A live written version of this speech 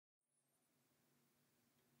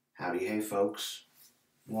Howdy hey folks,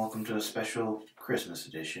 welcome to a special Christmas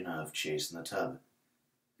edition of Chasing the Tub.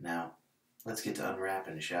 Now, let's get to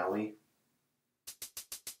unwrapping, shall we?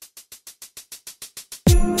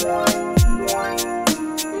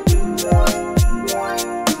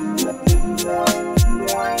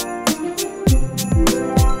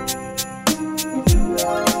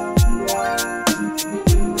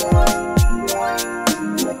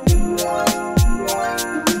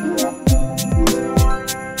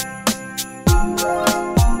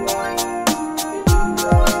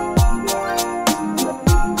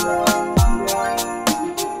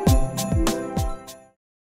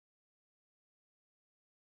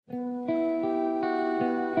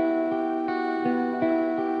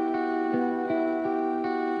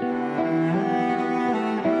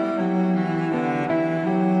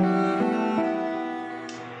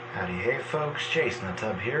 Hey folks, Chasing the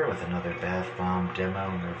Tub here with another bath bomb demo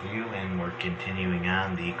and review, and we're continuing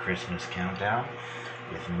on the Christmas countdown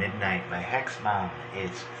with Midnight by Hex Bomb.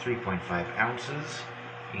 It's 3.5 ounces.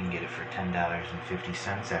 You can get it for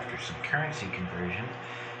 $10.50 after some currency conversion,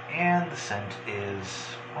 and the scent is,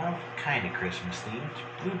 well, kind of Christmas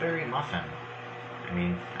themed. Blueberry muffin. I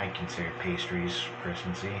mean, I consider pastries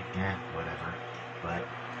Christmassy, whatever, but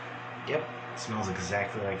yep. It smells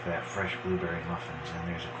exactly like that, fresh blueberry muffins, and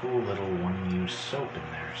there's a cool little one-use soap in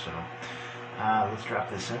there, so let's drop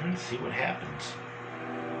this in and see what happens.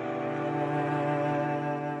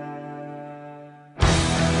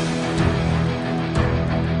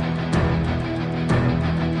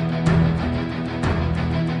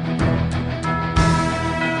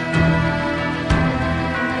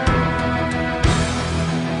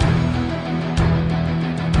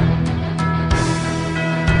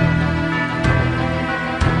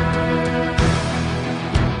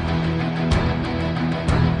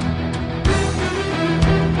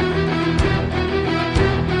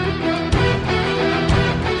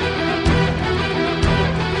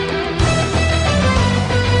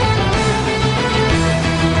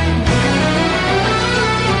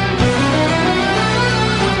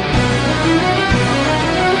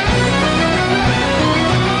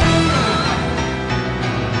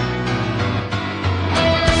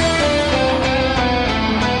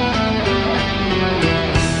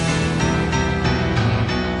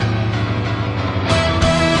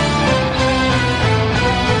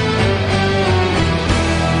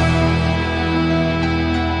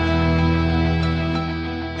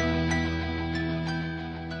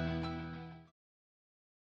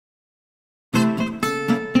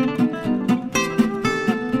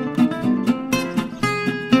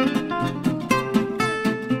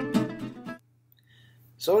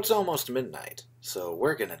 So it's almost midnight, so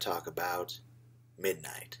we're going to talk about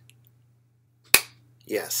Midnight.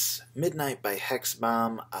 Yes, Midnight by Hex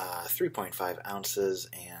Bomb, 3.5 ounces,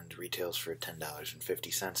 and retails for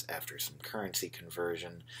 $10.50 after some currency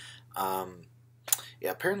conversion.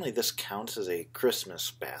 Yeah, apparently this counts as a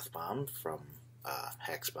Christmas bath bomb from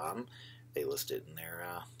Hex Bomb. They list it in their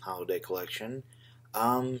holiday collection.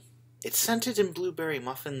 It's scented in blueberry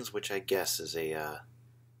muffins, which I guess is a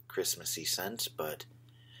Christmassy scent, but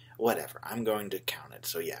whatever, I'm going to count it.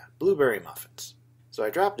 So yeah, blueberry muffins. So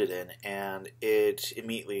I dropped it in, and it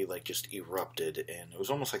immediately just erupted, and it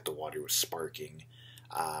was almost like the water was sparking,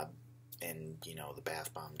 and the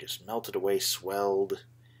bath bomb just melted away, swelled.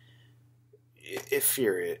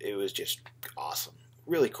 It was just awesome,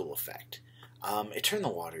 really cool effect. It turned the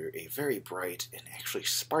water a very bright and actually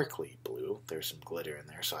sparkly blue. There's some glitter in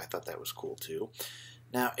there, so I thought that was cool too.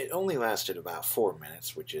 Now it only lasted about 4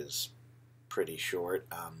 minutes, which is pretty short.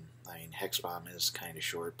 I mean, Hex Bomb is kind of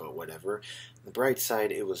short, but whatever. On the bright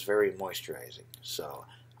side, it was very moisturizing. So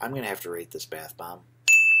I'm going to have to rate this bath bomb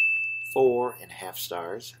 4.5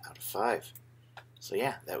 stars out of 5. So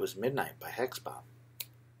yeah, that was Midnight by Hex Bomb.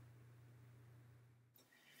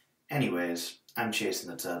 Anyways, I'm Chasing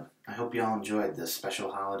the Tub. I hope you all enjoyed this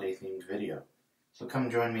special holiday-themed video. So come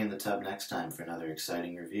join me in the tub next time for another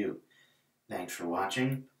exciting review. Thanks for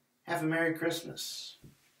watching. Have a Merry Christmas.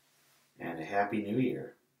 And a Happy New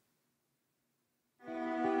Year.